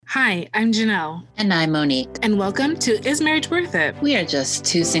Hi, I'm Janelle. And I'm Monique. And welcome to Is Marriage Worth It? We are just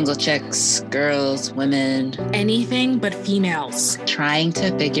two single chicks, girls, women. Anything but females. Trying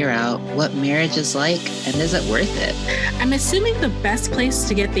to figure out what marriage is like and is it worth it? I'm assuming the best place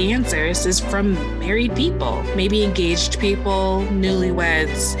to get the answers is from married people. Maybe engaged people,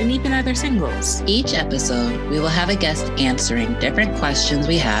 newlyweds, and even other singles. Each episode, we will have a guest answering different questions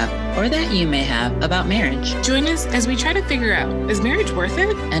we have or that you may have about marriage. Join us as we try to figure out, is marriage worth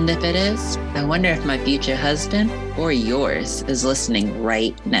it? And if it is, I wonder if my future husband or yours is listening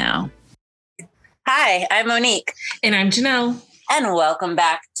right now. Hi, I'm Monique. And I'm Janelle. And welcome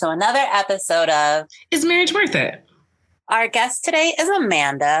back to another episode of Is Marriage Worth It? Our guest today is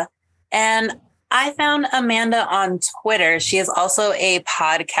Amanda. And I found Amanda on Twitter. She is also a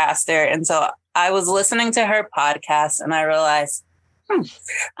podcaster. And so I was listening to her podcast and I realized,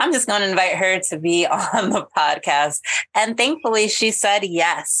 I'm just going to invite her to be on the podcast. And thankfully, she said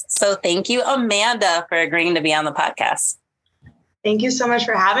yes. So thank you, Amanda, for agreeing to be on the podcast. Thank you so much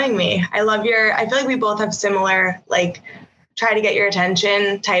for having me. I feel like we both have similar, try to get your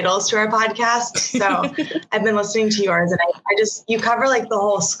attention titles to our podcast. So I've been listening to yours and you cover the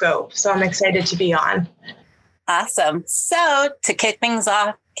whole scope. So I'm excited to be on. Awesome. So to kick things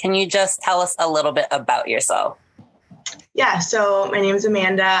off, can you just tell us a little bit about yourself? Yeah, so my name is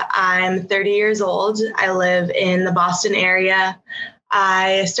Amanda. I'm 30 years old. I live in the Boston area.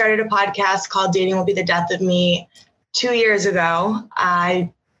 I started a podcast called Dating Will Be the Death of Me 2 years ago.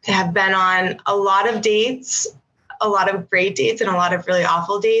 I have been on a lot of dates, a lot of great dates and a lot of really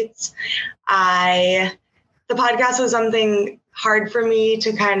awful dates. The podcast was something hard for me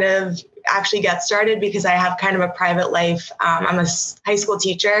to kind of actually get started because I have kind of a private life. I'm a high school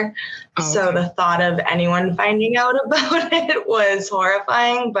teacher. Oh, okay. So the thought of anyone finding out about it was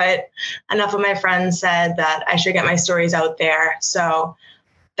horrifying, but enough of my friends said that I should get my stories out there. So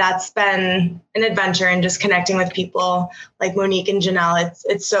that's been an adventure and just connecting with people like Monique and Janelle.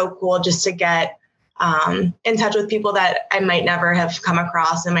 It's so cool just to get in touch with people that I might never have come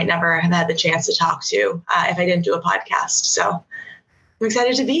across and might never have had the chance to talk to if I didn't do a podcast. So I'm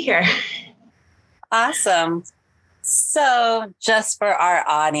excited to be here. Awesome. So just for our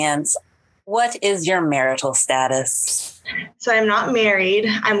audience, what is your marital status? So I'm not married.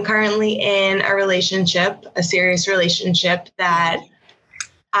 I'm currently in a relationship, a serious relationship that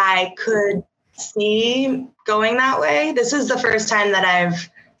I could see going that way. This is the first time that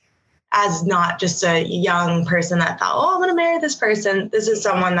as not just a young person that thought, I'm going to marry this person. This is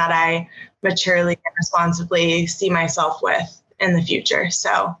someone that I maturely and responsibly see myself with in the future.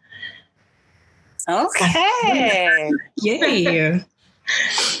 So. Okay. Yay.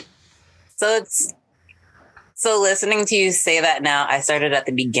 So listening to you say that now, I started at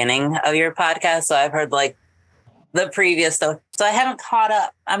the beginning of your podcast. So I've heard the previous stuff. So I haven't caught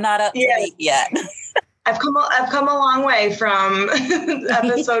up. I'm not up to date yet. I've come a long way from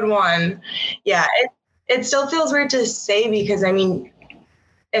episode 1. Yeah. It still feels weird to say because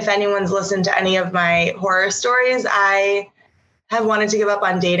if anyone's listened to any of my horror stories, I have wanted to give up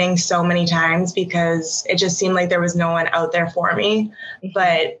on dating so many times because it just seemed like there was no one out there for me.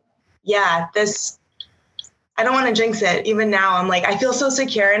 But yeah, I don't want to jinx it. Even now, I'm I feel so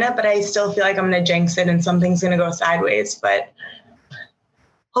secure in it, but I still feel like I'm going to jinx it and something's going to go sideways, but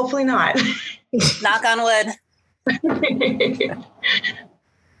hopefully not. Knock on wood.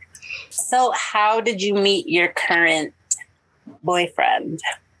 So how did you meet your current boyfriend?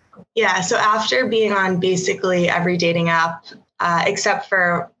 Yeah. So after being on basically every dating app, except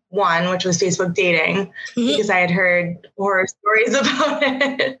for one, which was Facebook dating, because I had heard horror stories about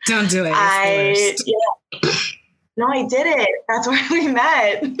it. Don't do it. No, I did it. That's where we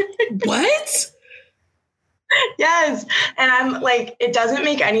met. What? Yes. And I'm it doesn't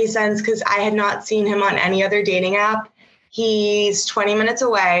make any sense because I had not seen him on any other dating app. He's 20 minutes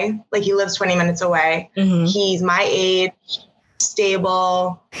away. He lives 20 minutes away. Mm-hmm. He's my age,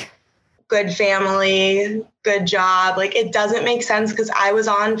 stable, good family, good job. It doesn't make sense because I was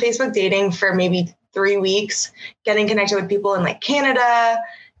on Facebook dating for maybe 3 weeks, getting connected with people in Canada,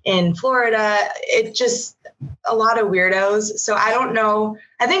 in Florida. It just a lot of weirdos. So I don't know.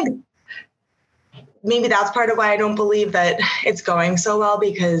 I think maybe that's part of why I don't believe that it's going so well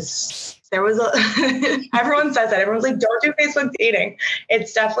because there was everyone says that. Everyone's don't do Facebook dating.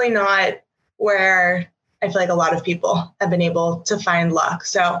 It's definitely not where I feel like a lot of people have been able to find luck.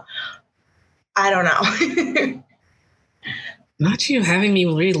 So I don't know. Not you having me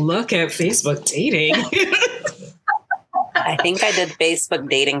relook at Facebook dating. I think I did Facebook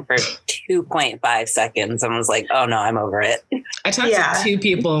dating for 2.5 seconds and was like, oh no, I'm over it. I talked to 2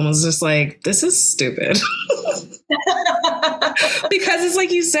 people and was just like, this is stupid. Because it's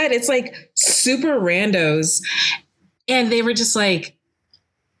like you said, it's like super randos. And they were just like,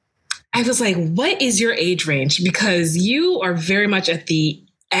 I was like, what is your age range? Because you are very much at the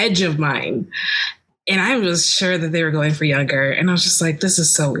edge of mine. And I was sure that they were going for younger. And I was just like, this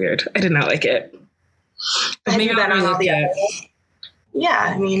is so weird. I did not like it. But maybe that on all the other.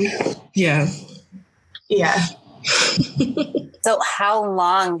 Yeah, I mean. Yeah. Yeah. So how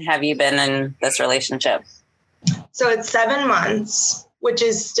long have you been in this relationship? So it's 7 months, which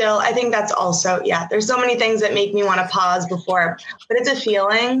is still, I think that's also, there's so many things that make me want to pause before, but it's a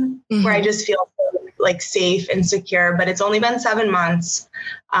feeling where I just feel like safe and secure, but it's only been 7 months.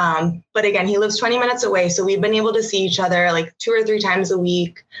 But again, he lives 20 minutes away. So we've been able to see each other like 2 or 3 times a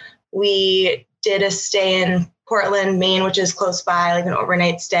week. We did a stay in Portland, Maine, which is close by, like an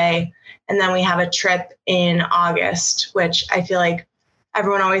overnight stay. And then we have a trip in August, which I feel like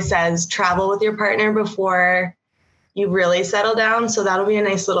everyone always says, travel with your partner before you really settle down. So that'll be a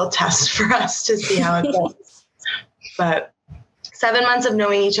nice little test for us to see how it goes. But 7 months of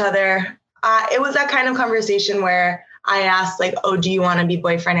knowing each other, it was that kind of conversation where I asked like, oh, do you want to be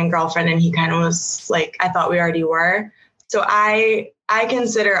boyfriend and girlfriend? And he kind of was like, I thought we already were. So I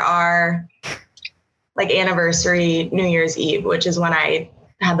consider our like anniversary New Year's Eve, which is when I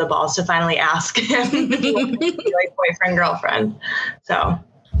had the balls to finally ask him if he wanted to be like boyfriend, girlfriend. So.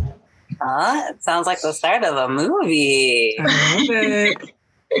 It sounds like the start of a movie. I love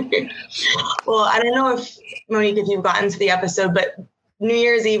it. Well, I don't know if, Monique, if you've gotten to the episode, but New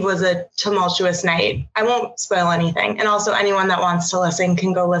Year's Eve was a tumultuous night. I won't spoil anything. And also anyone that wants to listen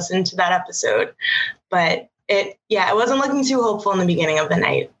can go listen to that episode. But it wasn't looking too hopeful in the beginning of the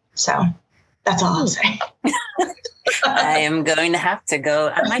night. So that's all I'll say. I am going to have to go.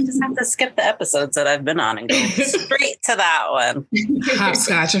 I might just have to skip the episodes that I've been on and go straight to that one.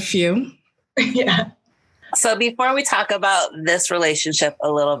 Hopscotch a few. Yeah. So before we talk about this relationship a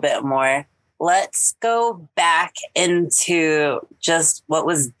little bit more, let's go back into just what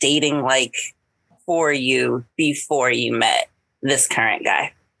was dating like for you before you met this current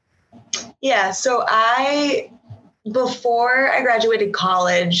guy. Yeah. So before I graduated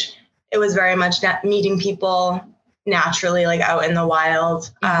college, it was very much meeting people naturally, like out in the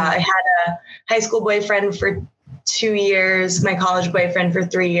wild. I had a high school boyfriend for 2 years, my college boyfriend for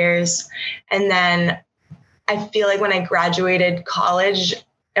 3 years. And then I feel like when I graduated college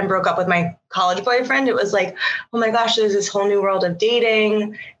and broke up with my college boyfriend, it was like, oh my gosh, there's this whole new world of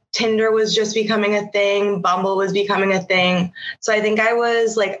dating. Tinder was just becoming a thing. Bumble was becoming a thing. So I think I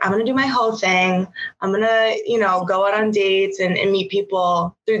was like, I'm going to do my whole thing. I'm going to, go out on dates and meet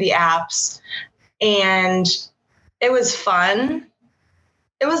people through the apps. And it was fun.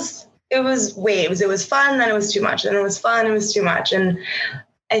 It was waves. It was fun. Then it was too much. And it was fun. It was too much. And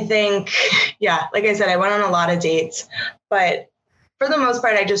I think, like I said, I went on a lot of dates, but for the most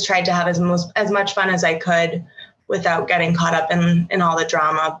part, I just tried to have as much fun as I could without getting caught up in all the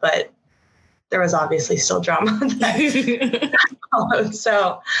drama. But there was obviously still drama that followed.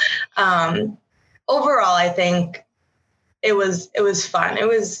 So overall, I think it was fun. It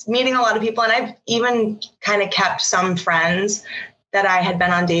was meeting a lot of people. And I've even kind of kept some friends that I had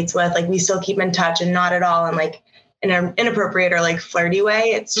been on dates with. Like we still keep in touch, and not at all in like an inappropriate or like flirty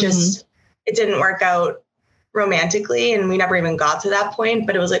way. It's just, it didn't work out romantically, and we never even got to that point,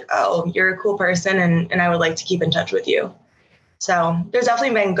 but it was like, oh, you're a cool person, and I would like to keep in touch with you. So there's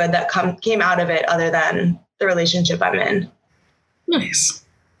definitely been good that came out of it, other than the relationship I'm in. Nice.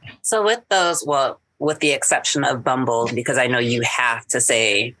 So with those, well, with the exception of Bumble, because I know you have to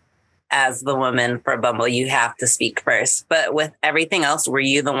say, as the woman for Bumble, you have to speak first. But with everything else, were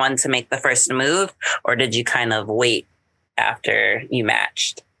you the one to make the first move, or did you kind of wait after you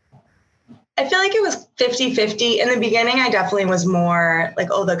matched? I feel like it was 50-50. In the beginning, I definitely was more like,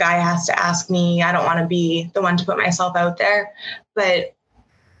 oh, the guy has to ask me. I don't want to be the one to put myself out there. But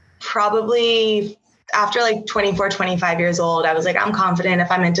probably after like 24, 25 years old, I was like, I'm confident if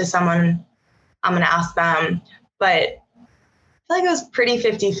I'm into someone, I'm going to ask them. But I feel like it was pretty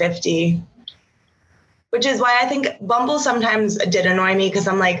 50-50, which is why I think Bumble sometimes did annoy me, because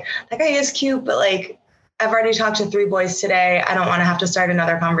I'm like, that guy is cute, but like, I've already talked to 3 boys today. I don't want to have to start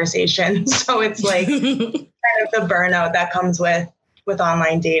another conversation. So it's like kind of the burnout that comes with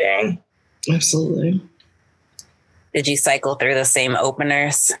online dating. Absolutely. Did you cycle through the same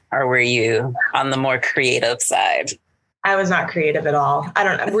openers, or were you on the more creative side? I was not creative at all. I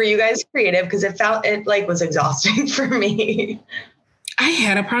don't know. Were you guys creative? Because it was exhausting for me. I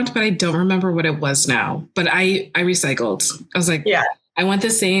had a prompt, but I don't remember what it was now. But I recycled. I was like, Yeah. I want the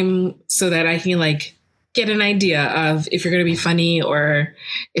same so that I can like get an idea of if you're going to be funny or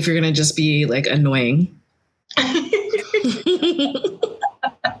if you're going to just be like annoying.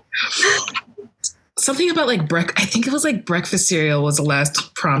 Something about like I think it was like breakfast cereal was the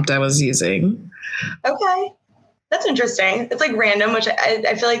last prompt I was using. Okay. That's interesting. It's like random, which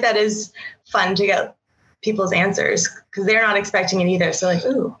I feel like that is fun to get people's answers because they're not expecting it either. So like,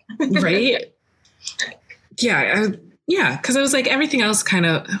 ooh. Right? Yeah. Because I was like, everything else kind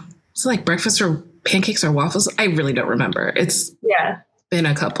of, it's like breakfast or pancakes or waffles. I really don't remember. It's been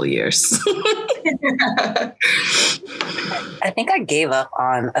a couple years. I think I gave up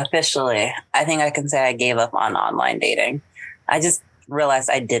on officially. I think I can say I gave up on online dating. I just realized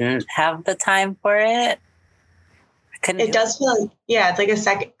I didn't have the time for it. It does feel like, it's like a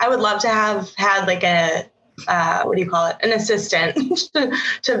second. I would love to have had like a, what do you call it? An assistant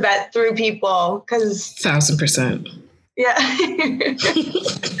to vet through people. 1,000%. Yeah.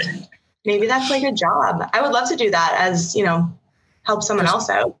 Maybe that's like a job. I would love to do that as, help someone else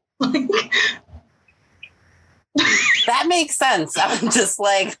out. That makes sense. I'm just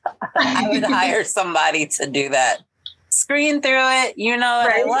like, I would hire somebody to do that. Screen through it. You know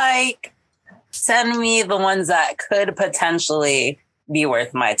what I like. Send me the ones that could potentially be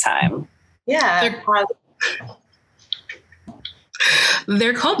worth my time. Yeah.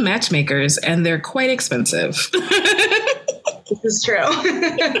 They're called matchmakers and they're quite expensive. This is true.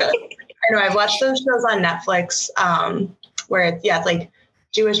 I know I've watched those shows on Netflix where it's like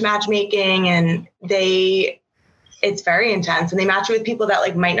Jewish matchmaking and it's very intense and they match you with people that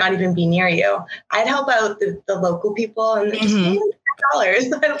like might not even be near you. I'd help out the local people and just pay them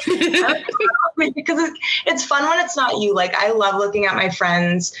 $10. Because it's fun when it's not you. Like I love looking at my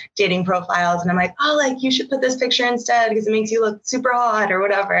friends' dating profiles and I'm like, oh, like you should put this picture instead because it makes you look super hot or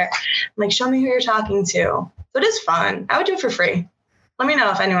whatever. I'm like, show me who you're talking to. So it is fun. I would do it for free. Let me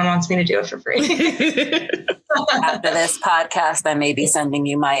know if anyone wants me to do it for free. After this podcast, I may be sending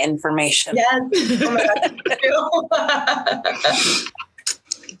you my information. Yes. Oh my God.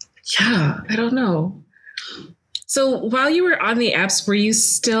 Yeah, I don't know. So while you were on the apps, were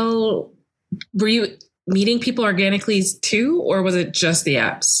you meeting people organically too, or was it just the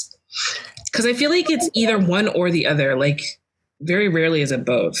apps? Because I feel like it's either one or the other. Like very rarely is it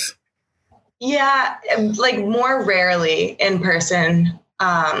both. Yeah, like more rarely in person.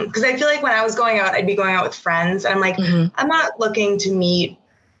 Because I feel like when I was going out, I'd be going out with friends. And I'm like, I'm not looking to meet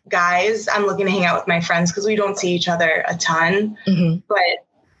guys. I'm looking to hang out with my friends because we don't see each other a ton. But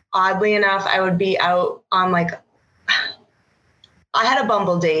oddly enough, I would be out on like, I had a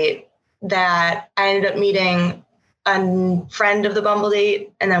Bumble date that I ended up meeting a friend of the Bumble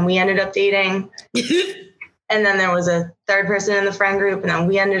date. And then we ended up dating. And then there was a third person in the friend group, and then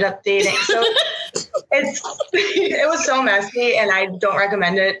we ended up dating. So it was so messy, and I don't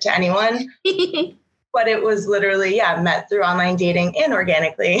recommend it to anyone. But it was literally, met through online dating and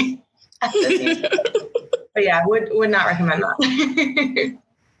organically. But yeah, would not recommend that.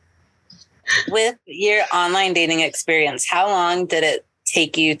 With your online dating experience, how long did it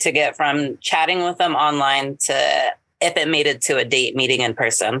take you to get from chatting with them online to if it made it to a date meeting in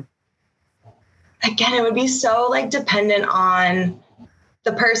person? Again, it would be so like dependent on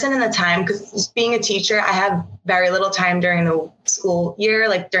the person and the time, because being a teacher, I have very little time during the school year,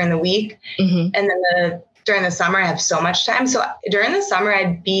 like during the week. And then during the summer, I have so much time. So during the summer,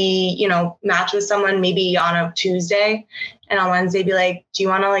 I'd be, match with someone maybe on a Tuesday, and on Wednesday be like, do you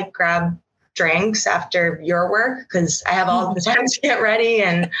want to like grab drinks after your work? Because I have all the time to get ready.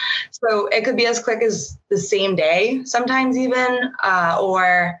 And so it could be as quick as the same day, sometimes even,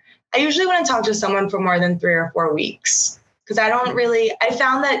 or I usually wouldn't talk to someone for more than 3 or 4 weeks because I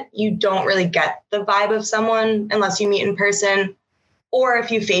found that you don't really get the vibe of someone unless you meet in person or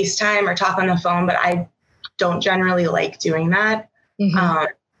if you FaceTime or talk on the phone, but I don't generally like doing that.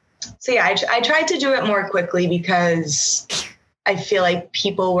 So yeah, I tried to do it more quickly because I feel like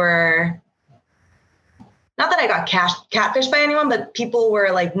people were, not that I got catfished by anyone, but people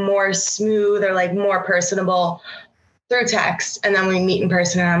were like more smooth or like more personable through text, and then we meet in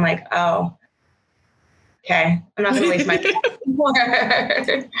person and I'm like, oh, okay, I'm not going to waste my time anymore.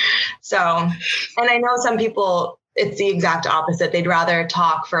 So, and I know some people, it's the exact opposite. They'd rather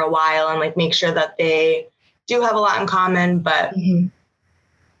talk for a while and like make sure that they do have a lot in common, but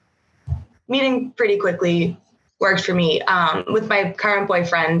meeting pretty quickly worked for me. With my current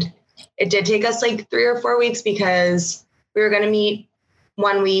boyfriend, it did take us like 3 or 4 weeks because we were going to meet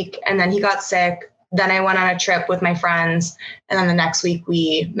 1 week and then he got sick. Then I went on a trip with my friends, and then the next week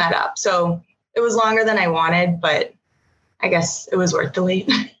we met up. So it was longer than I wanted, but I guess it was worth the wait.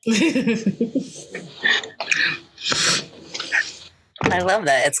 I love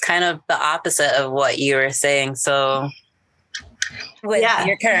that. It's kind of the opposite of what you were saying. So with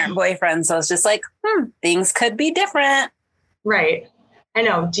your current boyfriend, so it's just like, things could be different. Right. I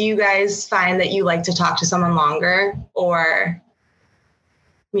know. Do you guys find that you like to talk to someone longer or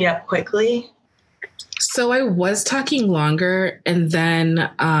meet up quickly? So I was talking longer, and then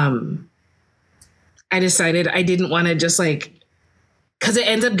I decided I didn't want to just like, because it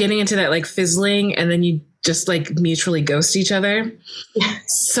ends up getting into that like fizzling, and then you just like mutually ghost each other.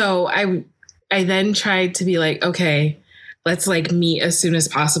 So I then tried to be like, okay, let's like meet as soon as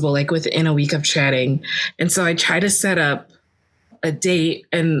possible, like within a week of chatting. And so I tried to set up a date,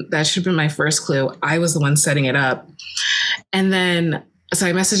 and that should have been my first clue. I was the one setting it up. And then, so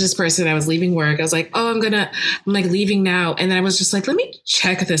I messaged this person. I was leaving work. I was like, oh, I'm like leaving now. And then I was just like, let me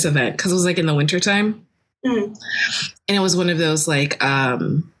check this event. Cause it was like in the wintertime. And it was one of those like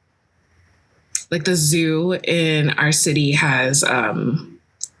the zoo in our city has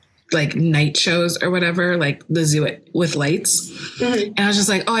like night shows or whatever, like the zoo with lights. And I was just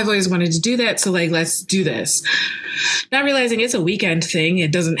like, oh, I've always wanted to do that. So like, let's do this. Not realizing it's a weekend thing.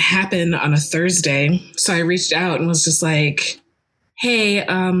 It doesn't happen on a Thursday. So I reached out and was just like, hey,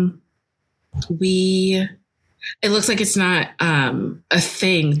 it looks like it's not a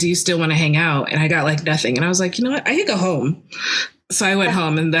thing. Do you still want to hang out? And I got like nothing. And I was like, you know what? I could go home. So I went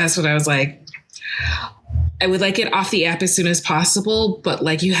home, and that's what I was like. I would like it off the app as soon as possible, but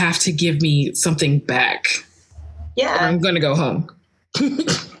like you have to give me something back. Yeah. Or I'm going to go home.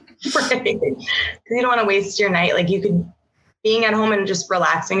 Right. Because you don't want to waste your night. Like being at home and just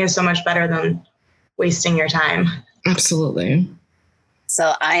relaxing is so much better than wasting your time. Absolutely.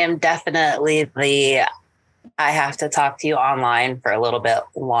 So I am definitely I have to talk to you online for a little bit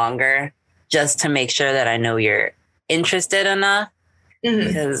longer just to make sure that I know you're interested enough.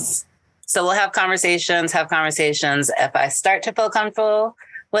 Because so we'll have conversations. If I start to feel comfortable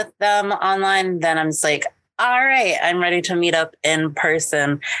with them online, then I'm just like, all right, I'm ready to meet up in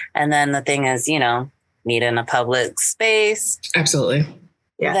person. And then the thing is, meet in a public space. Absolutely.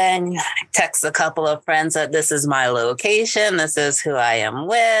 Yeah. Then text a couple of friends that this is my location. This is who I am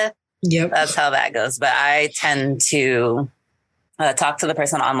with. Yep. That's how that goes. But I tend to talk to the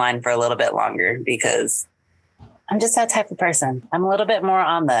person online for a little bit longer because I'm just that type of person. I'm a little bit more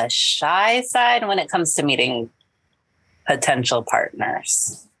on the shy side when it comes to meeting potential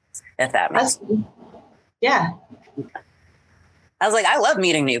partners, if that makes sense. Yeah. I was like, I love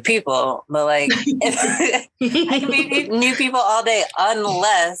meeting new people, but like, I can meet new people all day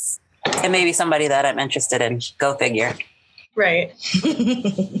unless it may be somebody that I'm interested in. Go figure. Right.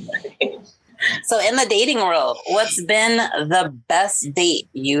 So in the dating world, what's been the best date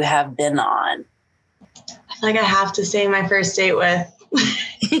you have been on? I feel like I have to say my first date with,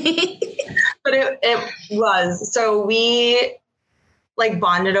 but it was. So we like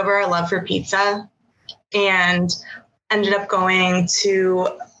bonded over our love for pizza and ended up going to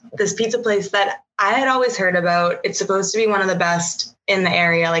this pizza place that I had always heard about. It's supposed to be one of the best in the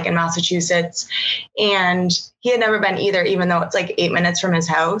area, like in Massachusetts. And he had never been either, even though it's like 8 minutes from his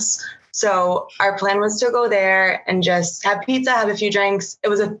house. So our plan was to go there and just have pizza, have a few drinks. It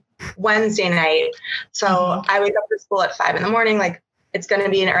was a Wednesday night. So I wake up for school at 5 a.m. Like it's going to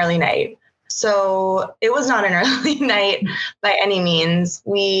be an early night. So it was not an early night by any means.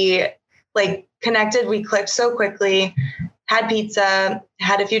 We like connected, we clicked so quickly, had pizza,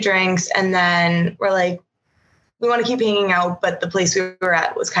 had a few drinks, and then we're like, we want to keep hanging out, but the place we were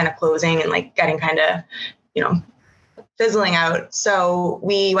at was kind of closing and like getting kind of, fizzling out. So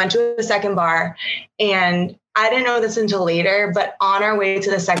we went to a second bar, and I didn't know this until later, but on our way to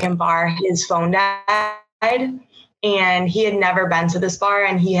the second bar, his phone died. And he had never been to this bar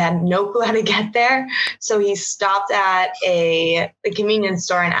and he had no clue how to get there. So he stopped at a convenience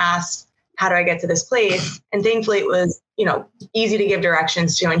store and asked, how do I get to this place? And thankfully it was, easy to give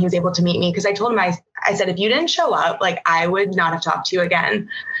directions to. And he was able to meet me because I told him, I said, if you didn't show up, like I would not have talked to you again.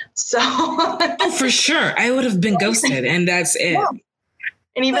 So oh, for sure. I would have been ghosted and that's it. Yeah.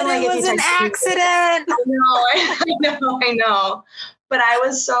 And even but it was an accident. I know. But I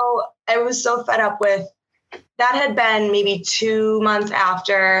was so fed up with, that had been maybe 2 months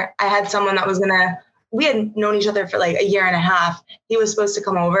after I had someone that we had known each other for like a year and a half. He was supposed to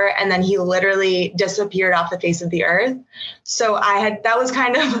come over and then he literally disappeared off the face of the earth. So that was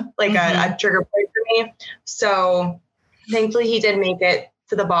kind of like a trigger point for me. So thankfully he did make it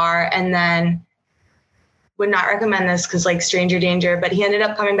to the bar, and then would not recommend this because like stranger danger, but he ended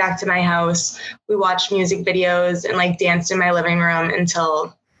up coming back to my house. We watched music videos and like danced in my living room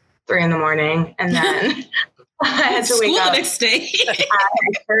until 3 a.m. And then I had to wake School up. the next day. I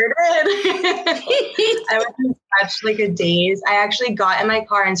sure did. I was in such like a daze. I actually got in my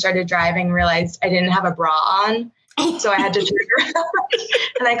car and started driving, realized I didn't have a bra on. So I had to turn around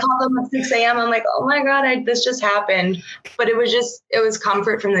and I called them at 6 a.m. I'm like, oh my God, this just happened. But it was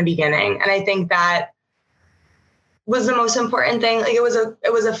comfort from the beginning. And I think that was the most important thing. Like it was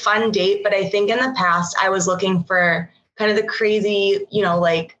a fun date, but I think in the past I was looking for kind of the crazy,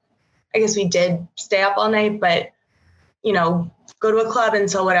 like, I guess we did stay up all night, but, go to a club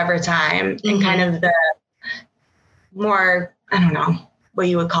until whatever time and kind of the more, I don't know what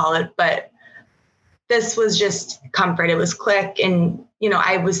you would call it, but this was just comfort. It was quick. And,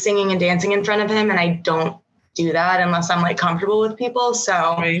 I was singing and dancing in front of him and I don't do that unless I'm like comfortable with people.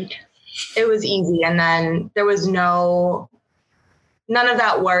 So It was easy. And then there was none of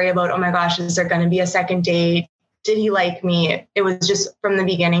that worry about, oh my gosh, is there going to be a second date? Did he like me? It was just from the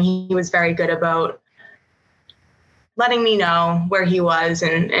beginning, he was very good about letting me know where he was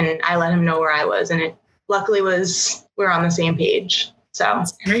and I let him know where I was. And it luckily we're on the same page. So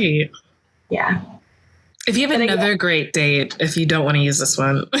that's great. Yeah. If you have another great date, if you don't want to use this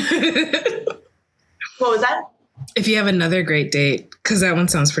one. What was that? If you have another great date, because that one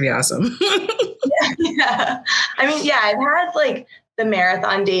sounds pretty awesome. Yeah. I mean, yeah, I've had like the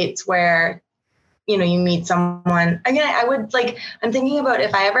marathon dates where, you meet someone. Again, I would I'm thinking about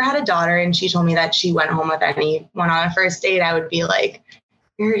if I ever had a daughter and she told me that she went home with anyone on a first date, I would be like,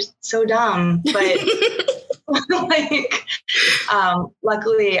 you're so dumb. But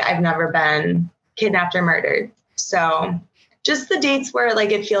luckily I've never been kidnapped or murdered. So just the dates where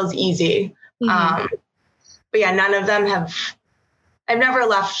it feels easy. But yeah, none of them I've never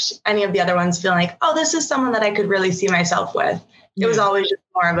left any of the other ones feeling like, oh, this is someone that I could really see myself with. It was always just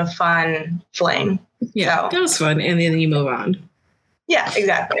more of a fun fling. Yeah, that was fun. And then you move on. Yeah,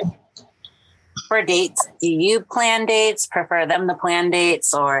 exactly. For dates, do you plan dates, prefer them to plan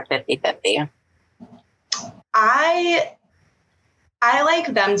dates, or 50-50? I like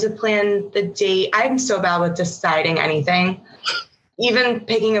them to plan the date. I'm so bad with deciding anything. Even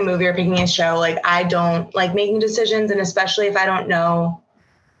picking a movie or picking a show, I don't like making decisions. And especially if I don't know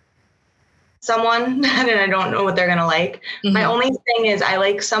someone and I don't know what they're going to like. My only thing is I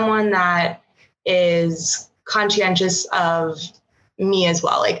like someone that is conscientious of me as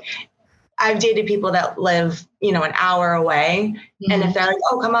well. I've dated people that live, an hour away. And if they're like,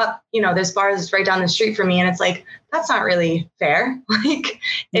 oh, come up, this bar is right down the street from me. And it's like, that's not really fair.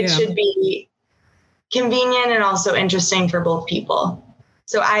 It should be convenient and also interesting for both people.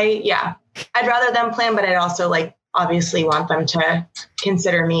 So I'd rather them plan, but I'd also obviously want them to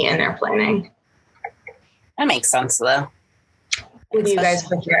consider me in their planning. That makes sense though. What do you guys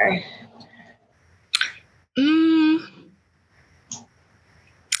prefer?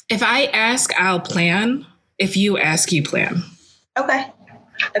 If I ask, I'll plan. If you ask, you plan. Okay.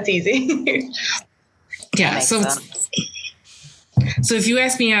 That's easy. Yeah. So if you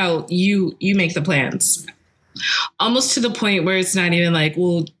ask me out, you make the plans. Almost to the point where it's not even like,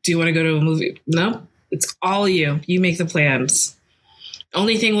 well, do you want to go to a movie? No, it's all you. You make the plans.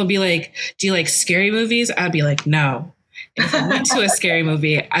 Only thing will be like, do you like scary movies? I'd be like, no. And if I went to a scary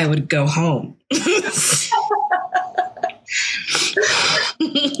movie, I would go home.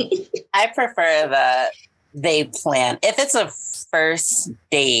 I prefer that they plan. If it's a first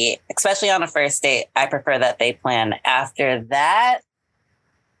date, especially on a first date, I prefer that they plan. After that,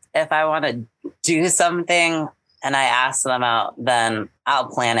 if I want to do something and I ask them out, then I'll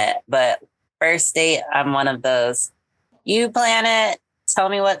plan it. But first date, I'm one of those, you plan it, tell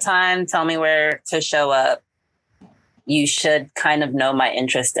me what time, tell me where to show up. You should kind of know my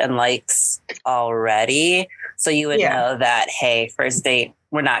interest and likes already. So you would know that, hey, first date,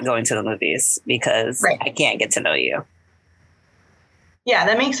 we're not going to the movies because I can't get to know you. Yeah,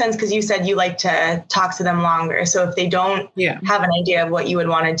 that makes sense because you said you like to talk to them longer. So if they don't have an idea of what you would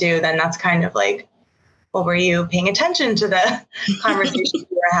want to do, then that's kind of like, well, were you paying attention to the conversation you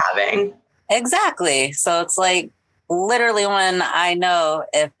were having? Exactly. So it's like literally when I know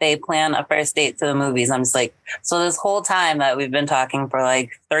if they plan a first date to the movies, I'm just like, so this whole time that we've been talking for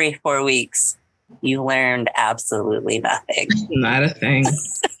like 3-4 weeks, you learned absolutely nothing. Not a thing.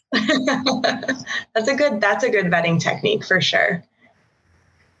 That's a good vetting technique for sure.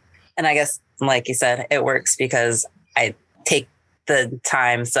 And I guess, like you said, it works because I take the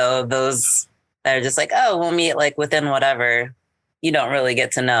time. So those that are just like, oh, we'll meet like within whatever, you don't really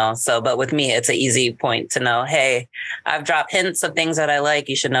get to know. So, but with me, it's an easy point to know, hey, I've dropped hints of things that I like.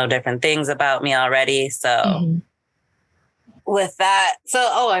 You should know different things about me already. So with that,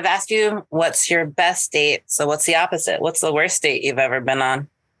 I've asked you, what's your best date? So what's the opposite? What's the worst date you've ever been on?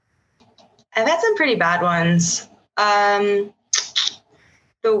 I've had some pretty bad ones.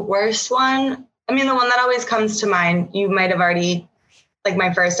 The worst one, I mean, the one that always comes to mind, you might have already, like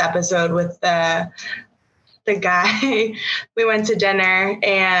my first episode with the guy, we went to dinner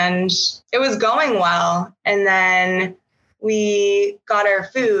and it was going well. And then we got our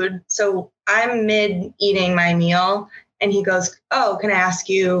food. So I'm mid eating my meal and he goes, oh, can I ask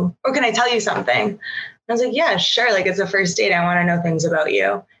you, or can I tell you something? And I was like, yeah, sure. Like it's a first date. I want to know things about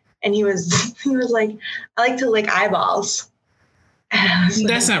you. And he was like, I like to lick eyeballs.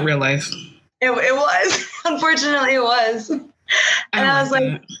 That's not real life. It was. Unfortunately, it was. And I was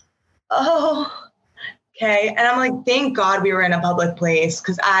like, oh, okay. And I'm like, thank God we were in a public place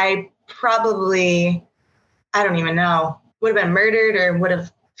because I probably, I don't even know, would have been murdered or would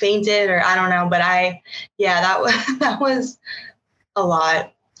have fainted or I don't know. But that was a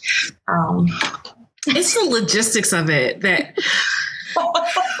lot. It's the logistics of it that...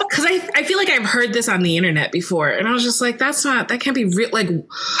 Because I feel like I've heard this on the internet before. And I was just like, that can't be real. Like,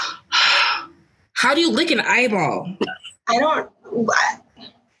 how do you lick an eyeball? How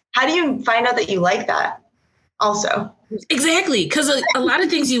do you find out that you like that also? Exactly. Because a lot of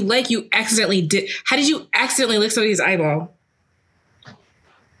things you like, you accidentally did. How did you accidentally lick somebody's eyeball?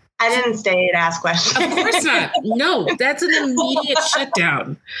 I didn't stay to ask questions. Of course not. No, that's an immediate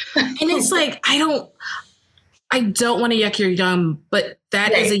shutdown. And it's like, I don't want to yuck your yum, but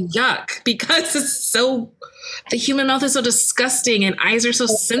that is a yuck because the human mouth is so disgusting and eyes are so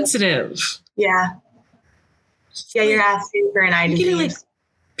sensitive. Yeah. Yeah, you're asking for an eye disease. Like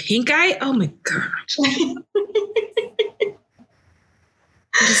pink eye? Oh my gosh.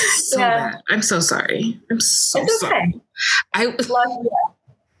 So bad. I'm so sorry. I'm so sorry. I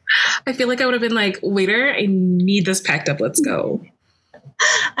feel like I would have been like, waiter, I need this packed up. Let's go.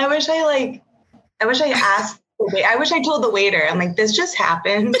 I wish I asked. I wish I told the waiter, I'm like, this just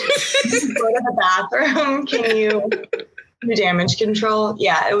happened. Go to the bathroom. Can you do damage control?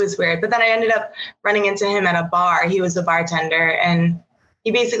 Yeah, it was weird. But then I ended up running into him at a bar. He was the bartender. And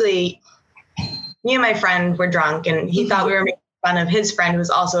he basically, me and my friend were drunk and he thought we were making fun of his friend who was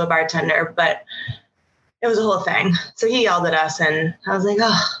also a bartender. But it was a whole thing. So he yelled at us and I was like,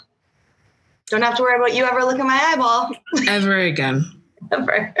 oh, don't have to worry about you ever looking at my eyeball. Ever again.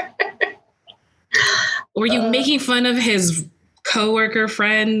 Ever. Were you making fun of his coworker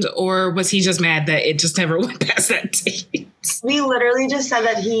friend, or was he just mad that it just never went past that date? We literally just said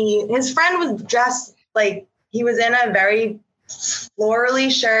that his friend was dressed like he was in a very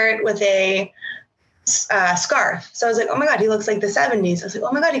florally shirt with a scarf. So I was like, oh my God, he looks like the 70s. I was like,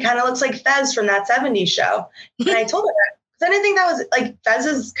 oh my God, he kind of looks like Fez from that 70s show. And I told her that because I didn't think that was like, Fez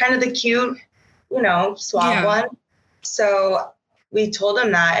is kind of the cute, suave one. So we told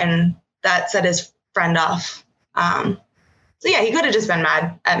him that, and that set his friend off. So yeah, he could have just been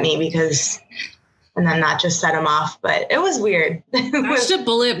mad at me and then that just set him off. But it was weird. Dodged a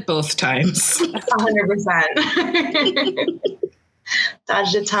bullet both times. 100%.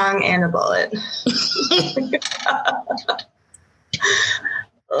 Dodged a tongue and a bullet.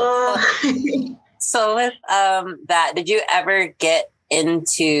 So with that, did you ever get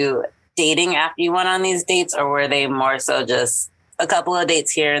into dating after you went on these dates, or were they more so just a couple of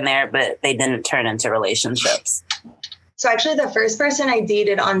dates here and there, but they didn't turn into relationships? So actually the first person I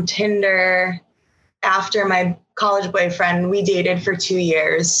dated on Tinder after my college boyfriend, we dated for 2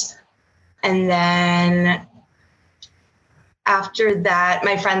 years. And then after that,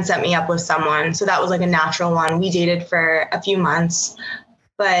 my friend set me up with someone. So that was like a natural one. We dated for a few months,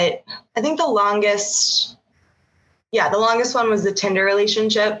 but I think the longest one was the Tinder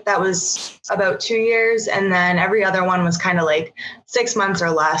relationship. That was about 2 years. And then every other one was kind of like 6 months or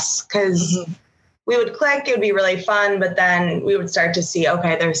less because we would click. It would be really fun. But then we would start to see,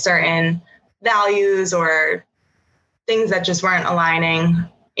 okay, there's certain values or things that just weren't aligning.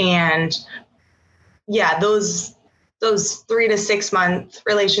 And yeah, those 3 to 6 month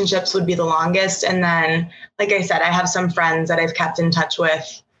relationships would be the longest. And then, like I said, I have some friends that I've kept in touch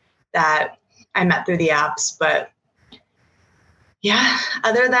with that I met through the apps, but yeah,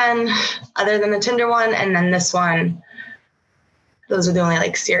 other than the Tinder one and then this one, those are the only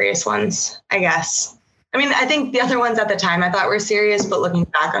like serious ones, I guess. I mean, I think the other ones at the time I thought were serious, but looking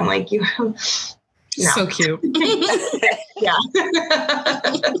back, I'm like, no. So cute. Yeah.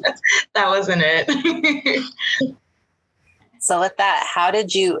 That wasn't it. So with that, how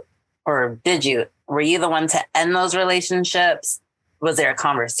did you, were you the one to end those relationships? Was there a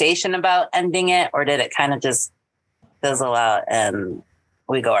conversation about ending it, or did it kind of just fizzle out and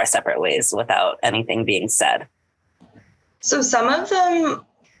we go our separate ways without anything being said? So some of them,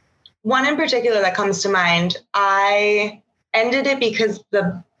 one in particular that comes to mind, I ended it because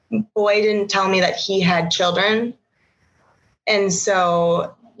the boy didn't tell me that he had children. And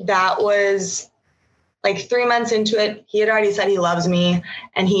so that was like 3 months into it. He had already said he loves me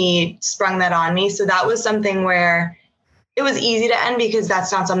and he sprung that on me. So that was something where it was easy to end because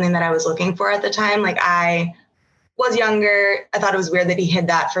that's not something that I was looking for at the time. Like I was younger. I thought it was weird that he hid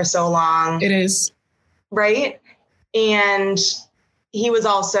that for so long. It is. Right. And he was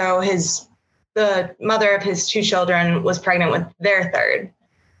also the mother of his 2 children was pregnant with their third.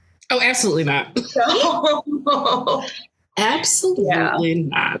 Oh, absolutely not. So absolutely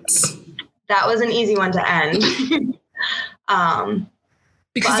not. That was an easy one to end.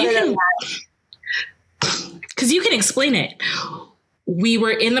 Because you can explain it. We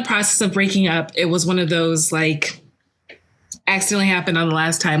were in the process of breaking up. It was one of those like accidentally happened on the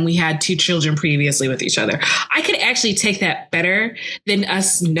last time. We had 2 children previously with each other. I could actually take that better than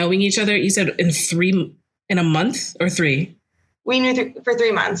us knowing each other. You said in a month or 3? We knew for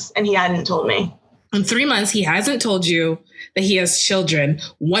 3 months and he hadn't told me. In 3 months, he hasn't told you that he has children,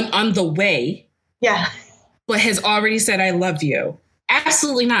 one on the way. Yeah. But has already said, I love you.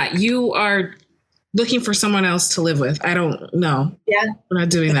 Absolutely not. You are looking for someone else to live with. I don't know. Yeah. We're not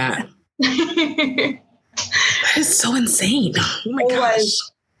doing that. That is so insane. Oh my gosh.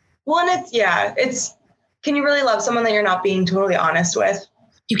 Well, and it's, can you really love someone that you're not being totally honest with?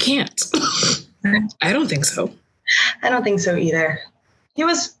 You can't. I don't think so. I don't think so either. He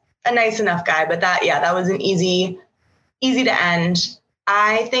was a nice enough guy, but that was an easy to end.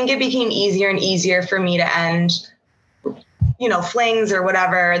 I think it became easier and easier for me to end, flings or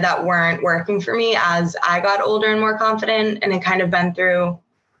whatever that weren't working for me as I got older and more confident, and it kind of been through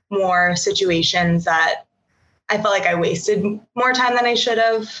more situations that I felt like I wasted more time than I should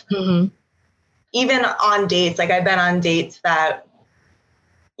have. Mm-hmm. Even on dates, like I've been on dates that,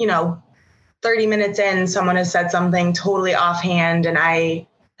 30 minutes in, someone has said something totally offhand and I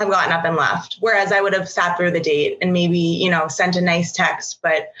have gotten up and left. Whereas I would have sat through the date and maybe, sent a nice text.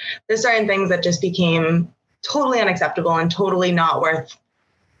 But there's certain things that just became totally unacceptable and totally not worth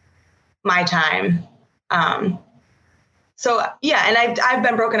my time. And I've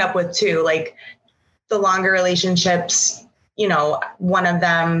been broken up with too. Like the longer relationships, one of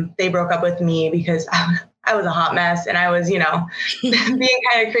them, they broke up with me because I was a hot mess and I was, being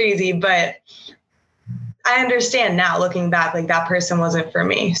kind of crazy, but I understand now looking back, like that person wasn't for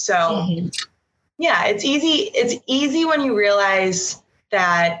me. So yeah, it's easy. It's easy when you realize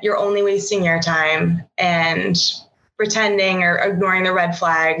that you're only wasting your time and pretending or ignoring the red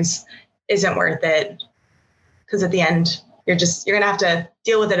flags isn't worth it. Because at the end, you're going to have to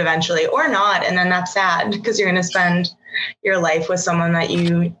deal with it eventually or not. And then that's sad because you're going to spend your life with someone that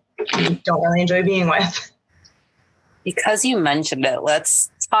you don't really enjoy being with. Because you mentioned it, let's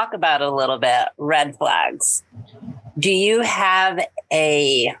talk about a little bit red flags. Do you have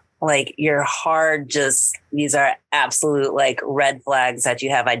your hard, these are absolute red flags that you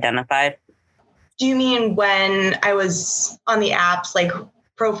have identified? Do you mean when I was on the apps,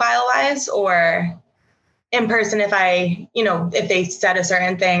 profile wise, or in person if I, if they said a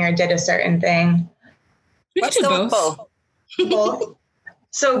certain thing or did a certain thing? Let's go with both. Both.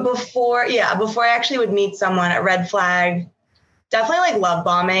 So before I actually would meet someone, a red flag, definitely love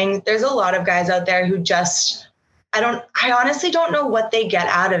bombing. There's a lot of guys out there who I honestly don't know what they get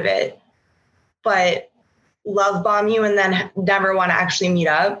out of it, but love bomb you and then never want to actually meet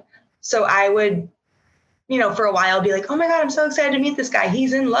up. So I would, for a while be like, oh my God, I'm so excited to meet this guy.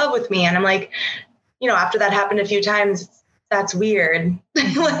 He's in love with me. And I'm like, after that happened a few times, that's weird.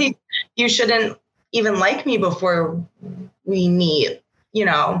 You shouldn't even like me before we meet.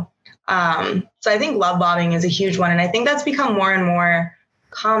 So I think love bombing is a huge one. And I think that's become more and more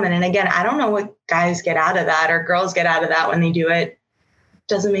common. And again, I don't know what guys get out of that or girls get out of that when they do it.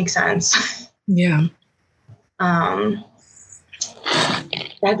 Doesn't make sense. Yeah.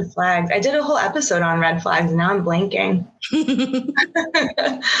 Red flags. I did a whole episode on red flags and now I'm blanking.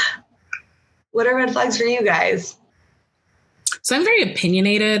 What are red flags for you guys? So I'm very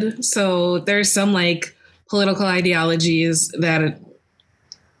opinionated. So there's some political ideologies that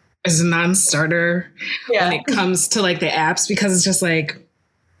is a non-starter when it comes to the apps, because it's just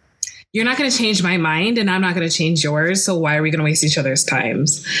you're not going to change my mind and I'm not going to change yours. So why are we going to waste each other's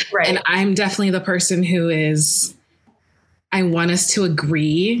times? Right. And I'm definitely the person who I want us to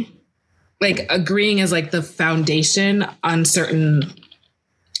agree. Agreeing is the foundation on certain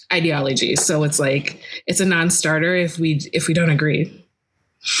ideologies. So it's it's a non-starter if we don't agree.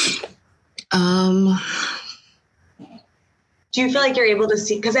 Do you feel like you're able to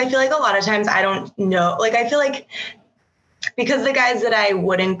see? Because I feel like a lot of times I don't know. I feel like because the guys that I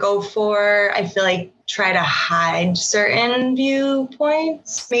wouldn't go for, I feel like try to hide certain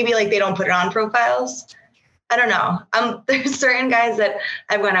viewpoints. Maybe like they don't put it on profiles. I don't know. There's certain guys that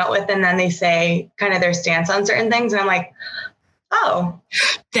I've gone out with and then they say kind of their stance on certain things. And I'm like, oh,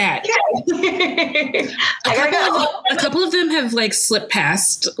 that. Okay. A couple of them have like slipped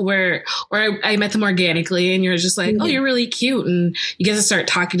past or I met them organically and you're just like, oh, you're really cute. And you get to start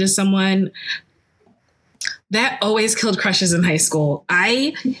talking to someone. That always killed crushes in high school.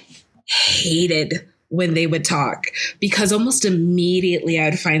 I hated when they would talk because almost immediately I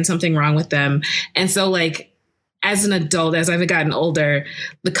would find something wrong with them. And so like, as an adult, as I've gotten older,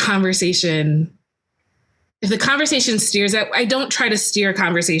 if the conversation steers out, I don't try to steer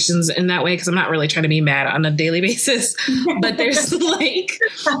conversations in that way because I'm not really trying to be mad on a daily basis. But there's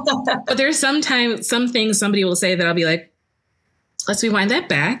some things somebody will say that I'll be like, let's rewind that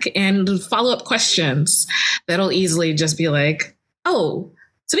back and follow up questions that'll easily just be like, oh,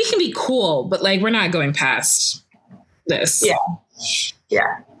 so we can be cool, but like we're not going past this.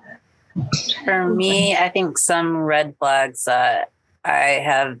 Yeah. For me, I think some red flags that I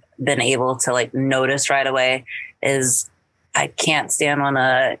have been able to like notice right away is I can't stand when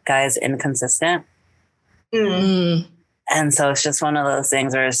a guy's inconsistent. Mm. And so it's just one of those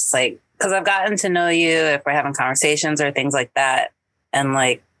things where it's like, because I've gotten to know you if we're having conversations or things like that. And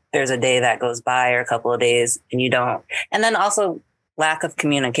like, there's a day that goes by or a couple of days and you don't. And then also lack of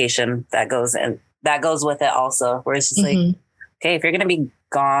communication that goes with it also, where it's just like, okay, if you're going to be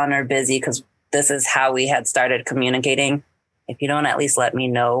gone or busy, because this is how we had started communicating, if you don't at least let me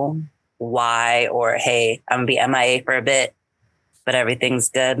know why, or, hey, I'm going to be MIA for a bit, but everything's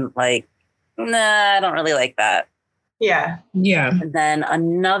good. Like, nah, I don't really like that. Yeah. And then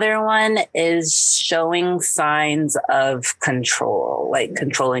another one is showing signs of control, like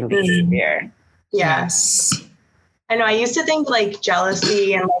controlling behavior. Yes. I know. I used to think like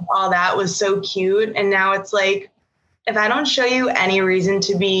jealousy and like all that was so cute. And now it's like, if I don't show you any reason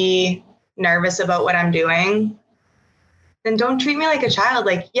to be nervous about what I'm doing, then don't treat me like a child.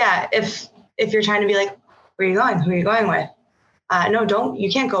 Like, yeah, if you're trying to be like, where are you going? Who are you going with? No,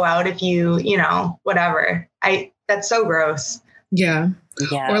 you can't go out if you whatever. That's so gross. Yeah.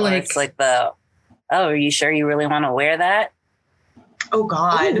 Or like, it's like are you sure you really want to wear that? Oh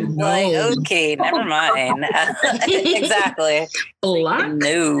God. Ooh, no. Like, okay, never mind. Exactly. Block?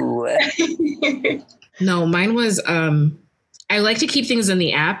 No. No, mine was, I like to keep things in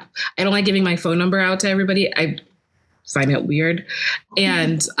the app. I don't like giving my phone number out to everybody. I find it weird.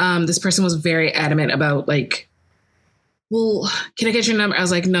 And this person was very adamant about like, well, can I get your number? I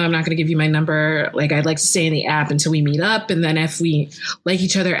was like, no, I'm not going to give you my number. Like, I'd like to stay in the app until we meet up. And then if we like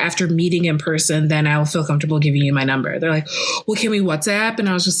each other after meeting in person, then I'll feel comfortable giving you my number. They're like, well, can we WhatsApp? And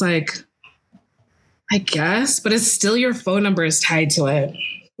I was just like, I guess, but it's still your phone number is tied to it.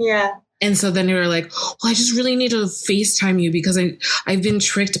 Yeah. And so then they were like, well, I just really need to FaceTime you because I've been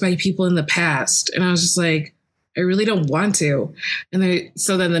tricked by people in the past. And I was just like, I really don't want to. And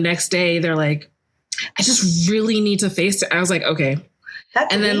so then the next day they're like, I just really need to FaceTime. I was like, okay.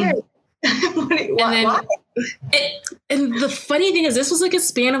 That's weird. And the funny thing is this was like a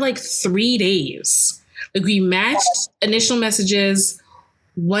span of like 3 days. Like we matched initial messages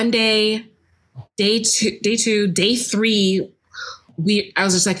one day, day two, day three. I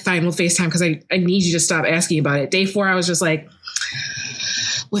was just like, fine, we'll FaceTime because I need you to stop asking about it. Day 4, I was just like,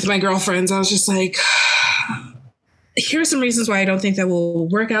 with my girlfriends, I was just like, here are some reasons why I don't think that we'll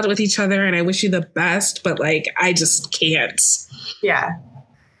work out with each other. And I wish you the best, but like, I just can't. Yeah.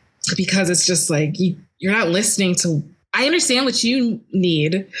 Because it's just like, you're not listening to, I understand what you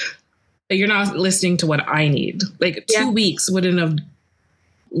need, but you're not listening to what I need. Like 2 weeks wouldn't have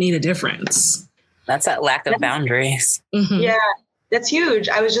made a difference. That's that lack of boundaries. Mm-hmm. Yeah. That's huge.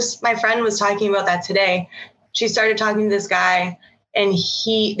 My friend was talking about that today. She started talking to this guy and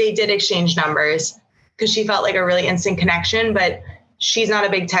they did exchange numbers because she felt like a really instant connection, but she's not a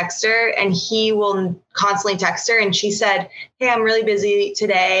big texter and he will constantly text her. And she said, hey, I'm really busy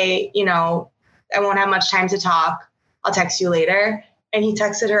today. I won't have much time to talk. I'll text you later. And he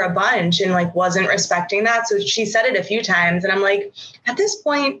texted her a bunch and like wasn't respecting that. So she said it a few times. And I'm like, at this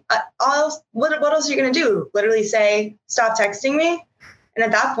point, what else are you going to do? Literally say, stop texting me. And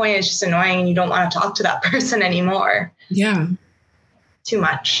at that point, it's just annoying and you don't want to talk to that person anymore. Yeah. Too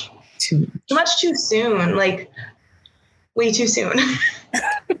much too soon. Like way too soon.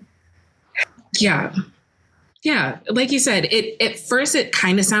 Yeah. Yeah. Like you said, at first it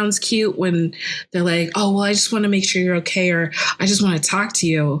kind of sounds cute when they're like, oh, well, I just want to make sure you're okay. Or I just want to talk to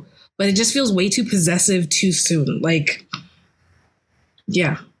you. But it just feels way too possessive too soon. Like,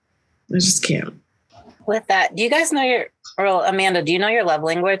 yeah, I just can't. With that, do you guys know Amanda, do you know your love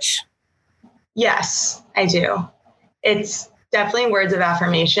language? Yes, I do. It's definitely words of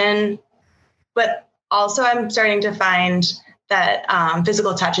affirmation, but also I'm starting to find that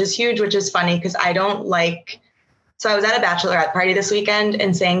physical touch is huge, which is funny because I don't like. So I was at a bachelorette party this weekend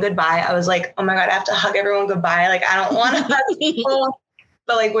and saying goodbye. I was like, oh my God, I have to hug everyone goodbye. Like, I don't want to hug people.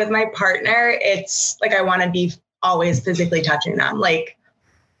 But like with my partner, it's like I want to be always physically touching them. Like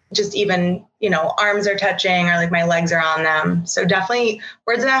just even, arms are touching or like my legs are on them. So definitely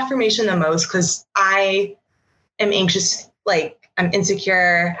words of affirmation the most because I am anxious, like I'm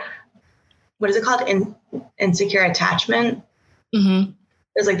insecure. What is it called? Insecure attachment. Mm-hmm.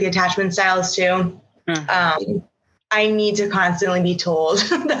 There's like the attachment styles too. Mm-hmm. I need to constantly be told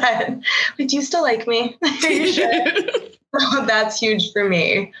that, like, do you still like me? Are you sure? So that's huge for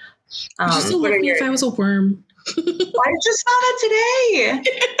me. Would you still love me if I was a worm? I just saw that today.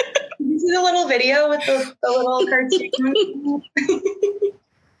 Did you see the little video with the little cartoon?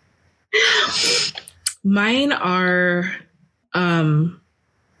 Mine are, I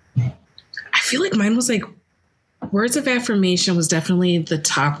feel like mine was like words of affirmation was definitely the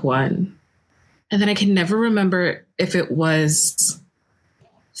top one. And then I can never remember if it was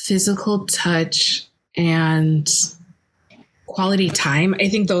physical touch and quality time. I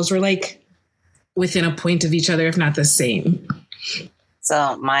think those were like within a point of each other, if not the same.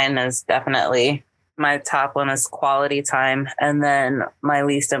 So mine is definitely, my top one is quality time. And then my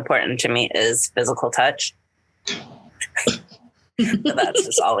least important to me is physical touch. But that's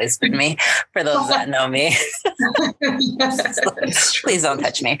just always been me for those that know me. Please don't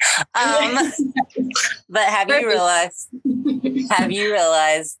touch me. But have you realized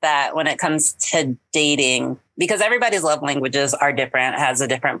that when it comes to dating, because everybody's love languages are different, has a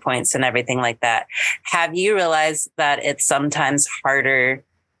different points and everything like that. Have you realized that it's sometimes harder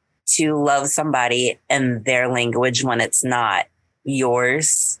to love somebody in their language when it's not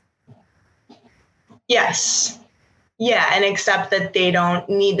yours? Yes. Yeah. And accept that they don't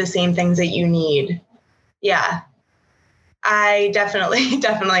need the same things that you need. Yeah. I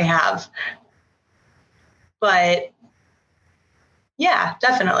definitely have. But yeah,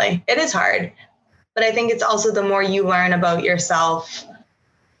 definitely. It is hard. But I think it's also the more you learn about yourself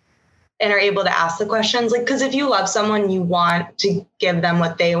and are able to ask the questions, like, because if you love someone, you want to give them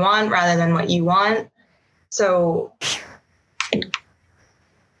what they want rather than what you want. So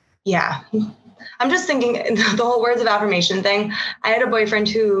yeah, I'm just thinking the whole words of affirmation thing. I had a boyfriend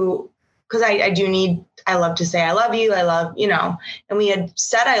who, because I love to say, I love you. I love, and we had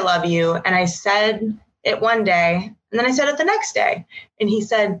said, I love you. And I said it one day and then I said it the next day. And he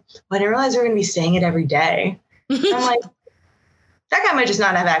said, well, I didn't realize we were going to be saying it every day. I'm like, that guy might just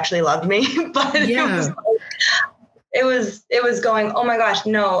not have actually loved me, but yeah. It was going, oh my gosh,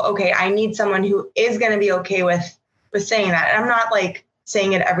 no. Okay. I need someone who is going to be okay with saying that. And I'm not like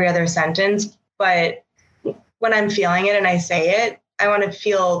saying it every other sentence, but when I'm feeling it and I say it, I want to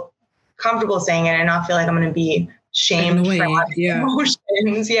feel comfortable saying it and not feel like I'm going to be shamed for my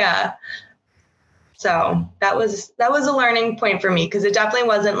emotions. Yeah. So that was a learning point for me, because it definitely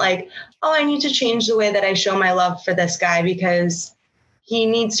wasn't like, oh, I need to change the way that I show my love for this guy because he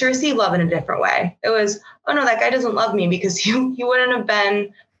needs to receive love in a different way. It was, oh no, that guy doesn't love me because he wouldn't have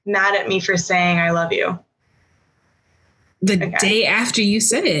been mad at me for saying I love you the day after you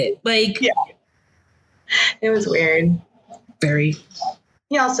said it. Like, yeah, it was weird. Very.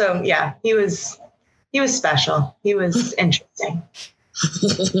 He also, he was special. He was interesting.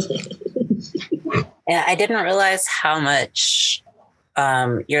 Yeah, I didn't realize how much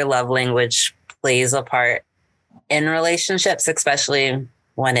your love language plays a part in relationships, especially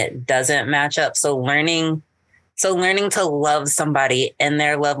when it doesn't match up. So learning to love somebody in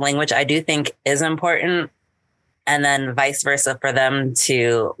their love language, I do think is important. And then vice versa for them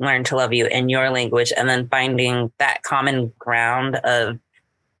to learn to love you in your language, and then finding that common ground of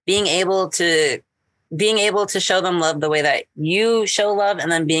being able to show them love the way that you show love,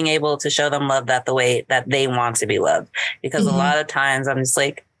 and then being able to show them love that the way that they want to be loved. Because a lot of times I'm just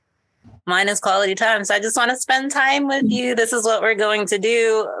like, mine is quality time. So I just want to spend time with you. This is what we're going to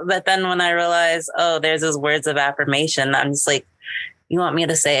do. But then when I realize, oh, there's those words of affirmation, I'm just like, you want me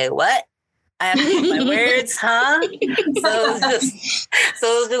to say what? I have to use my words, huh? So it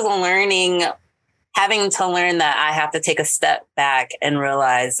was just learning, having to learn that I have to take a step back and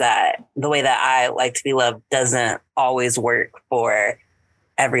realize that the way that I like to be loved doesn't always work for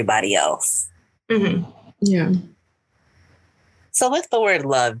everybody else. Mm-hmm. Yeah. So with the word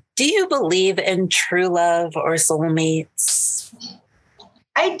love, do you believe in true love or soulmates?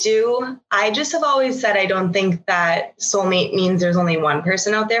 I do. I just have always said I don't think that soulmate means there's only one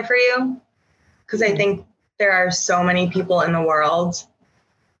person out there for you. because I think there are so many people in the world,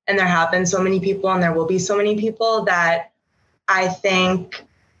 and there have been so many people, and there will be so many people, that I think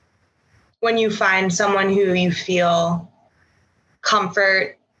when you find someone who you feel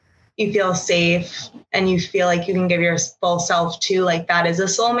comfort, you feel safe, and you feel like you can give your full self to, like, that is a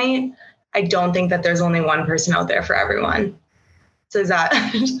soulmate. I don't think that there's only one person out there for everyone. So is that,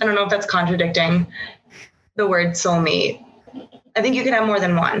 I don't know if that's contradicting the word soulmate. I think you can have more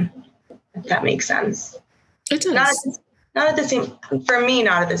than one, if that makes sense. It does. Not at the same, for me,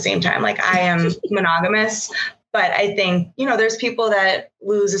 not at the same time. Like, I am monogamous, but I think, there's people that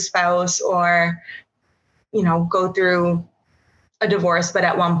lose a spouse or, go through a divorce, but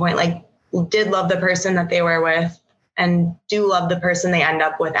at one point, like, did love the person that they were with and do love the person they end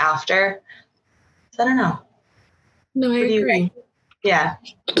up with after. So I don't know. No, I agree. Yeah.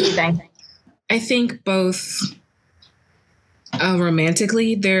 What do you think? I think both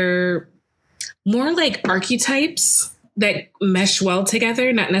romantically, they're more like archetypes that mesh well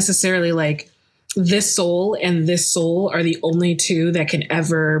together, not necessarily like this soul and this soul are the only two that can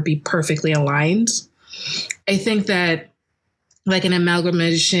ever be perfectly aligned. I think that like an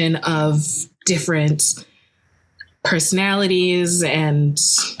amalgamation of different personalities and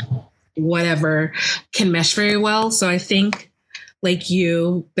whatever can mesh very well. So I think like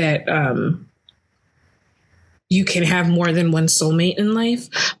you that you can have more than one soulmate in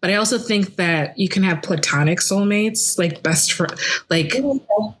life, but I also think that you can have platonic soulmates, like best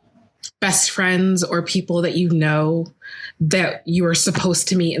friends or people that that you are supposed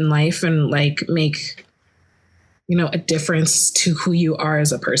to meet in life and like make a difference to who you are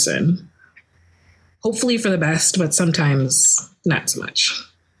as a person. Hopefully for the best, but sometimes not so much.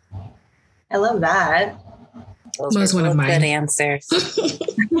 I love that. Those was one of mine. Good answers.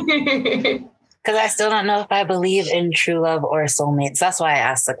 Because I still don't know if I believe in true love or soulmates. That's why I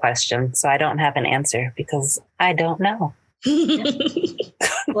asked the question. So I don't have an answer because I don't know.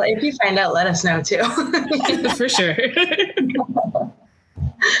 Well, if you find out, let us know too. For sure.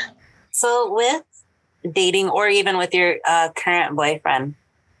 So with dating or even with your current boyfriend,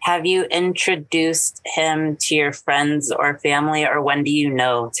 have you introduced him to your friends or family, or when do you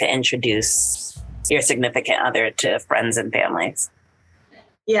know to introduce your significant other to friends and families?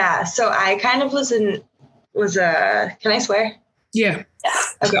 Yeah, so I kind of can I swear? Yeah.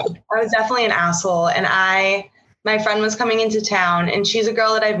 Okay. I was definitely an asshole, and my friend was coming into town, and she's a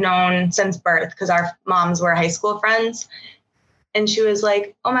girl that I've known since birth because our moms were high school friends. And she was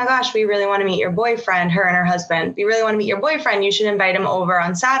like, oh my gosh, we really want to meet your boyfriend, her and her husband. We really want to meet your boyfriend. You should invite him over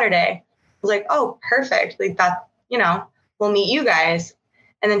on Saturday. I was like, oh, perfect. Like that, we'll meet you guys.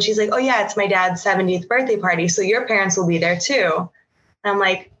 And then she's like, oh yeah, it's my dad's 70th birthday party. So your parents will be there too. And I'm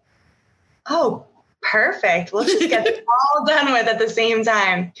like, oh, perfect. Let's just get this all done with at the same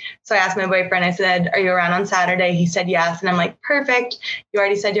time. So I asked my boyfriend, I said, are you around on Saturday? He said yes. And I'm like, perfect. You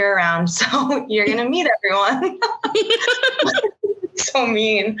already said you're around. So you're going to meet everyone. So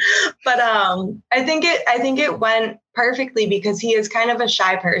mean. But I think it went perfectly because he is kind of a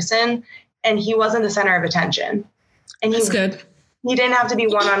shy person and he wasn't the center of attention. And That's good. He didn't have to be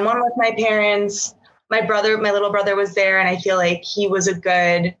one-on-one with my parents. My little brother was there, and I feel like he was a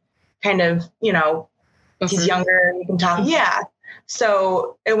good kind of, he's younger, we can talk. Yeah.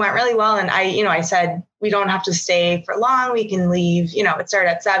 So it went really well. And I said, we don't have to stay for long. We can leave, it started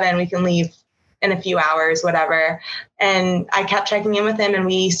at 7. We can leave in a few hours, whatever. And I kept checking in with him, and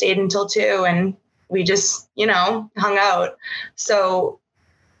we stayed until 2, and we just, hung out. So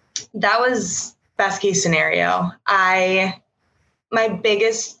that was best case scenario. My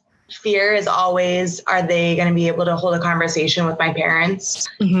biggest fear is always, are they going to be able to hold a conversation with my parents?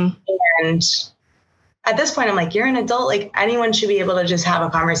 Mm-hmm. And at this point, I'm like, you're an adult. Like, anyone should be able to just have a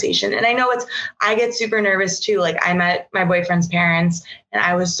conversation. And I know I get super nervous too. Like, I met my boyfriend's parents and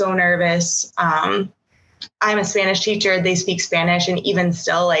I was so nervous. I'm a Spanish teacher. They speak Spanish. And even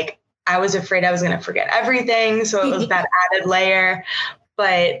still, like, I was afraid I was going to forget everything. So it was that added layer.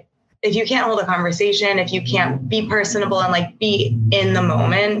 But if you can't hold a conversation, if you can't be personable and like be in the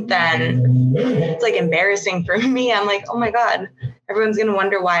moment, then it's like embarrassing for me. I'm like, oh my God, everyone's going to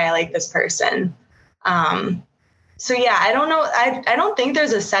wonder why I like this person. So yeah, I don't know. I don't think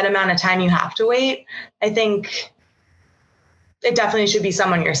there's a set amount of time you have to wait. I think it definitely should be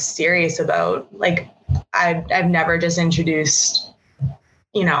someone you're serious about. Like I've never just introduced,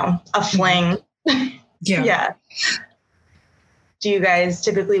 a fling. Yeah. Yeah. Do you guys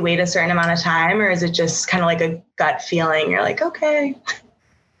typically wait a certain amount of time, or is it just kind of like a gut feeling? You're like, okay.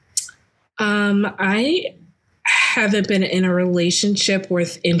 I haven't been in a relationship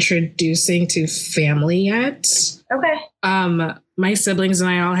worth introducing to family yet. Okay. My my siblings and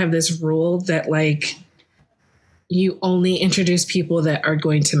I all have this rule that like you only introduce people that are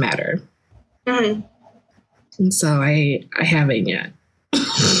going to matter. Mm-hmm. And so I haven't yet.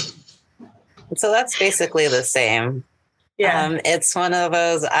 So that's basically the same. Yeah. It's one of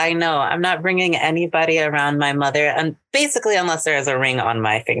those, I know I'm not bringing anybody around my mother, and basically unless there is a ring on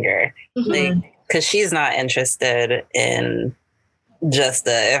my finger, because she's not interested in just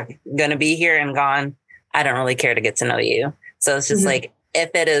gonna be here and gone. I don't really care to get to know you. So it's just like,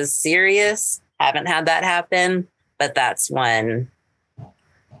 if it is serious, haven't had that happen, but that's when,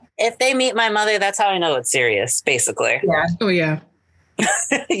 if they meet my mother, that's how I know it's serious, basically. Yeah. Oh, yeah.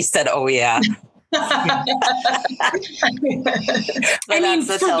 You said, oh, yeah. I mean,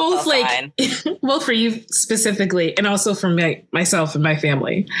 for both, like, well, for you specifically, and also for myself and my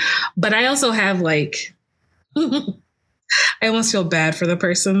family. But I also have, like, I almost feel bad for the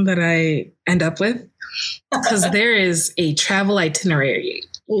person that I end up with, because there is a travel itinerary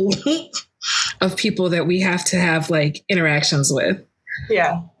of people that we have to have, like, interactions with.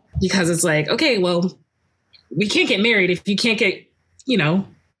 Yeah. Because it's like, okay, well, we can't get married if you can't get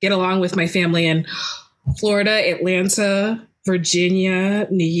along with my family in Florida, Atlanta, Virginia,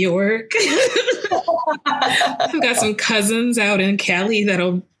 New York. I've got some cousins out in Cali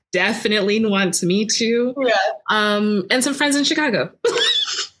that'll definitely want to meet you. Yeah. And some friends in Chicago.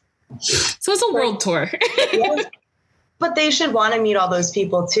 So it's a world tour. Yeah. But they should want to meet all those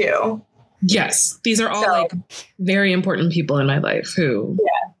people too. Yes. These are all like very important people in my life who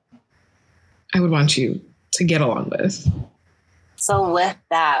I would want you to get along with. So with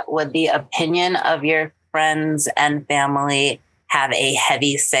that, would the opinion of your friends and family have a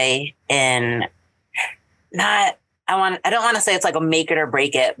heavy say in I don't want to say it's like a make it or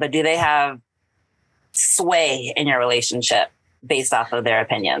break it, but do they have sway in your relationship based off of their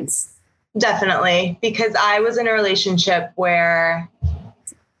opinions? Definitely, because I was in a relationship where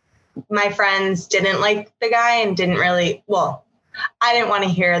my friends didn't like the guy and didn't really, I didn't want to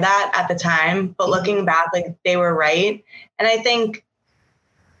hear that at the time, but looking back, like they were right. And I think,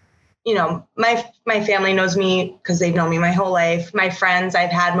 my family knows me because they've known me my whole life. My friends,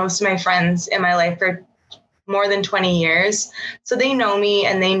 I've had most of my friends in my life for more than 20 years. So they know me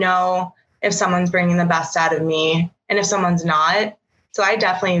and they know if someone's bringing the best out of me and if someone's not. So I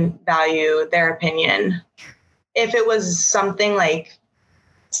definitely value their opinion. If it was something like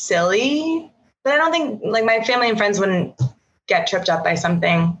silly, but I don't think like my family and friends wouldn't get tripped up by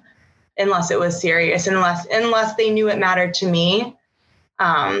something unless it was serious, unless they knew it mattered to me.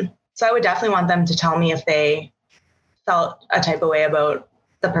 So I would definitely want them to tell me if they felt a type of way about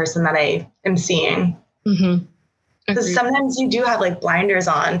the person that I am seeing. Because sometimes you do have like blinders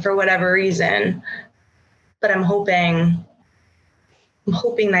on for whatever reason, but I'm hoping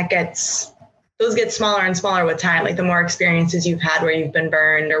that those get smaller and smaller with time. Like the more experiences you've had where you've been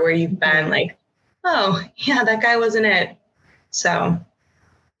burned or where you've been like, oh yeah, that guy wasn't it. So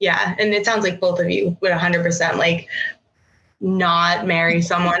yeah. And it sounds like both of you would 100% like not marry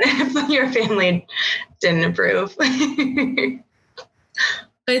someone if your family didn't approve. I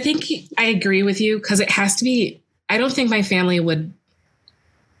think I agree with you because it has to be, I don't think my family would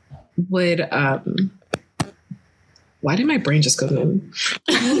why did my brain just go in?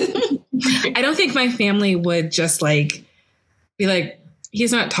 I don't think my family would just like be like,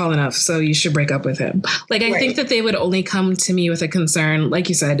 he's not tall enough, so you should break up with him. Like, I think that they would only come to me with a concern, like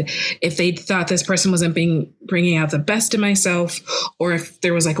you said, if they thought this person wasn't bringing out the best in myself, or if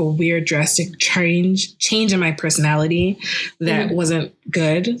there was like a weird drastic change in my personality that wasn't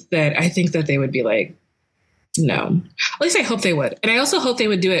good, that I think that they would be like, no. At least I hope they would. And I also hope they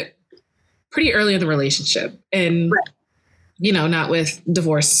would do it pretty early in the relationship and, not with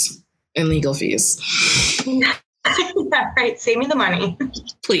divorce and legal fees. Yeah, right. Save me the money.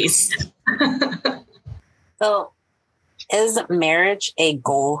 Please. So is marriage a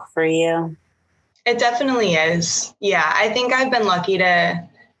goal for you? It definitely is. Yeah. I think I've been lucky to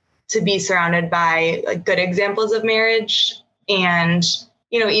be surrounded by like good examples of marriage and,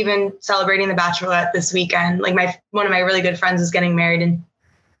 even celebrating the Bachelorette this weekend. Like one of my really good friends is getting married in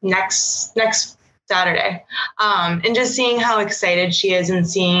next Saturday. And just seeing how excited she is and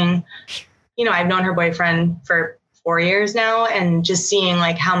seeing, I've known her boyfriend for 4 years now and just seeing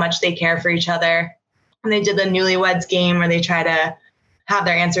like how much they care for each other. And they did the newlyweds game where they try to have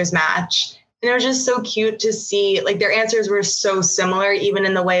their answers match. And it was just so cute to see like their answers were so similar, even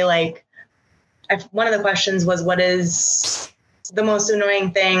in the way, like one of the questions was, what is the most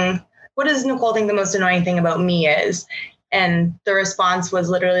annoying thing? What does Nicole think the most annoying thing about me is? And the response was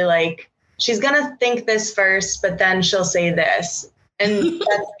literally like, she's going to think this first, but then she'll say this. And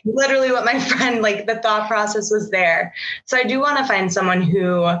that's literally what my friend, like the thought process was there. So I do want to find someone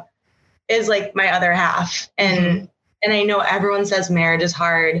who is like my other half. And I know everyone says marriage is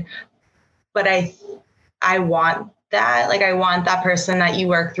hard, but I want that. Like, I want that person that you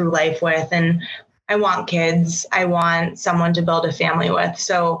work through life with, and I want kids. I want someone to build a family with.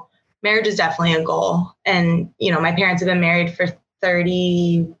 So marriage is definitely a goal. And, you know, my parents have been married for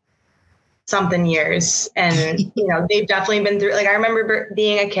 30 something years, and, you know, they've definitely been through, like, I remember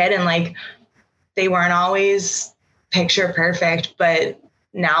being a kid and like, they weren't always picture perfect, but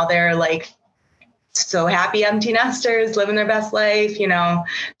now they're like so happy empty nesters, living their best life, you know,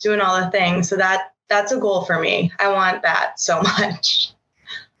 doing all the things. So that's a goal for me. I want that so much.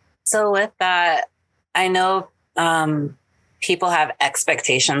 So with that, I know people have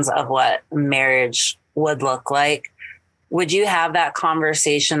expectations of what marriage would look like. Would you have that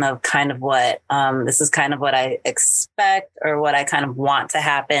conversation of kind of what this is kind of what I expect or what I kind of want to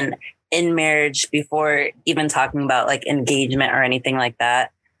happen in marriage before even talking about like engagement or anything like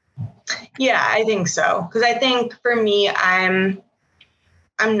that? Yeah, I think so. Because I think for me, I'm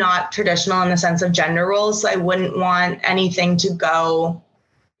not traditional in the sense of gender roles. So I wouldn't want anything to go,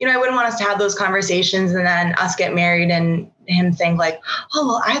 you know, I wouldn't want us to have those conversations and then us get married and him think like, oh,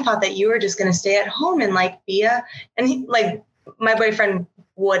 well, I thought that you were just going to stay at home and like and he, like my boyfriend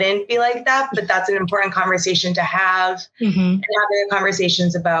wouldn't be like that, but that's an important conversation to have, and having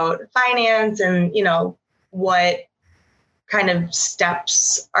conversations about finance and, you know, what kind of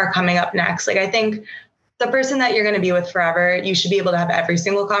steps are coming up next. Like, I think the person that you're going to be with forever, you should be able to have every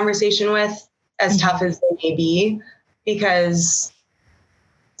single conversation with, as tough as they may be, because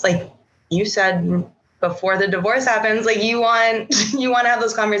like you said, before the divorce happens, like you want to have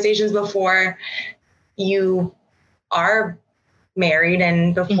those conversations before you are married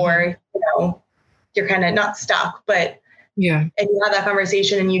and before, you know, you're kind of not stuck, but yeah, if you have that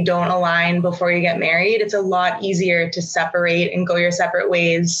conversation and you don't align before you get married, it's a lot easier to separate and go your separate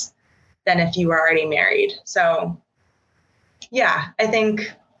ways than if you were already married. So yeah, I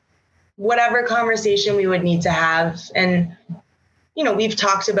think whatever conversation we would need to have, and, you know, we've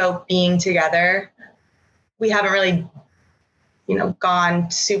talked about being together. We haven't really, you know, gone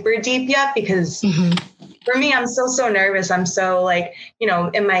super deep yet because for me, I'm so nervous. I'm so like, you know,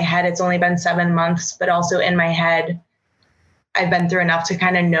 in my head, it's only been 7 months, but also in my head, I've been through enough to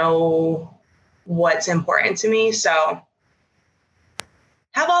kind of know what's important to me. So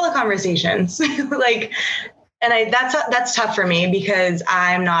have all the conversations like, and that's tough for me because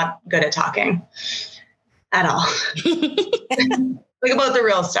I'm not good at talking at all. Like about the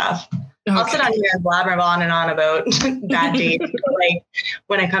real stuff. Okay. I'll sit on here and blabber on and on about bad dates, but like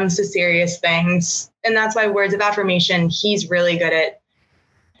when it comes to serious things. And that's why words of affirmation, he's really good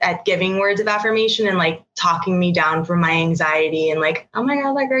at giving words of affirmation and like talking me down from my anxiety and like, oh my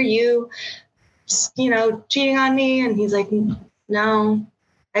God, like, are you, you know, cheating on me? And he's like, no,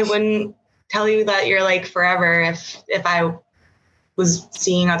 I wouldn't tell you that you're like forever if I was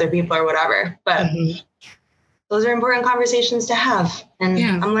seeing other people or whatever. But those are important conversations to have. And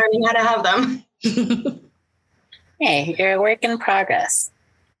I'm learning how to have them. Hey, you're a work in progress.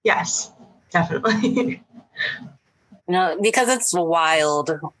 Yes, definitely. You know, because it's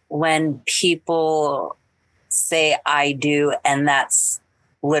wild when people say I do, and that's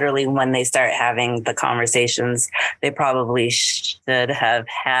literally when they start having the conversations they probably should have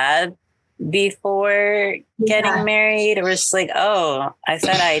had before getting married. It was just like, oh, I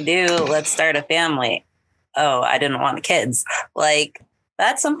said I do, let's start a family. Oh, I didn't want kids. Like,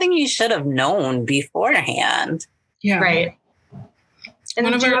 that's something you should have known beforehand. Yeah. Right. And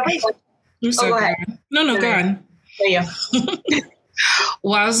one of our... go ahead. No, go on. Yeah.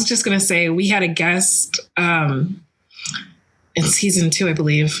 Well, I was just going to say, we had a guest in season 2, I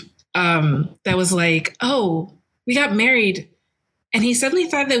believe, that was like, oh, we got married. And he suddenly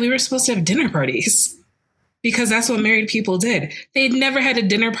thought that we were supposed to have dinner parties because that's what married people did. They'd never had a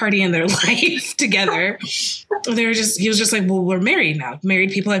dinner party in their life together. He was just like, well, we're married now.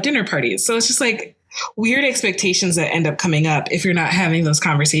 Married people have dinner parties. So it's just like weird expectations that end up coming up if you're not having those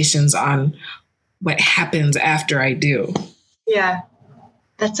conversations on what happens after I do. Yeah.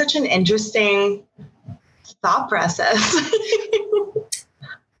 That's such an interesting thought process.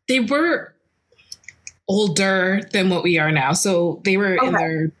 They were older than what we are now. So they were in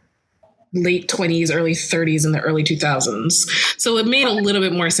their late 20s, early 30s in the early 2000s. So it made a little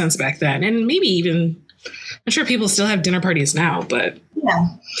bit more sense back then. And maybe even, I'm sure people still have dinner parties now, but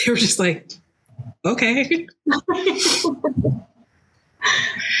they were just like, okay.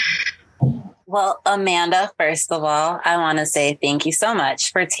 Well, Amanda, first of all, I want to say thank you so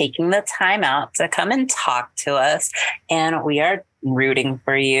much for taking the time out to come and talk to us. And we are rooting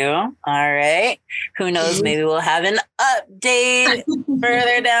for you. All right. Who knows? Maybe we'll have an update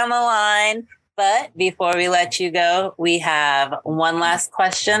further down the line. But before we let you go, we have one last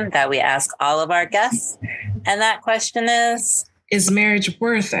question that we ask all of our guests. And that question is marriage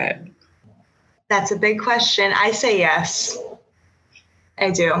worth it? That's a big question. I say yes.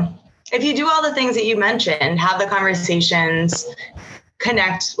 I do. If you do all the things that you mentioned, have the conversations,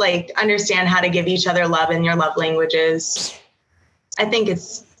 connect, like understand how to give each other love in your love languages, I think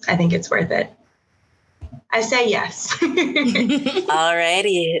it's worth it. I say yes. All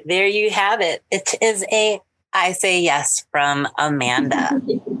righty. There you have it. It is I say yes from Amanda.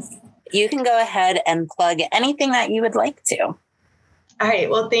 You can go ahead and plug anything that you would like to. All right.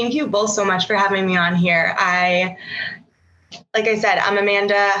 Well, thank you both so much for having me on here. Like I said, I'm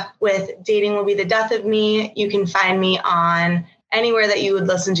Amanda with Dating Will Be the Death of Me. You can find me on anywhere that you would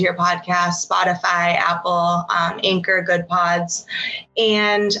listen to your podcast, Spotify, Apple, Anchor, Good Pods.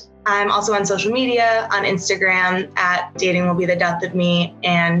 And I'm also on social media, on Instagram at Dating Will Be the Death of Me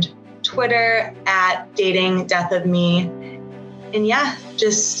and Twitter at Dating Death of Me. And yeah,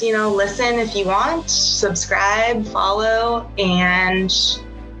 just, listen if you want, subscribe, follow, and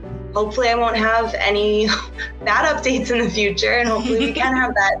hopefully I won't have any bad updates in the future. And hopefully we can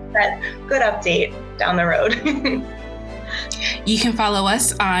have that good update down the road. You can follow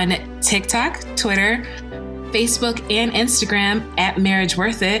us on TikTok, Twitter, Facebook, and Instagram at Marriage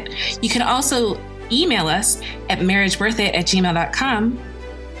Worth It. You can also email us at marriageworthit@gmail.com.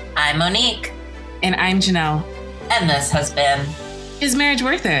 I'm Monique. And I'm Janelle. And this has been Is Marriage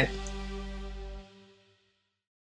Worth It?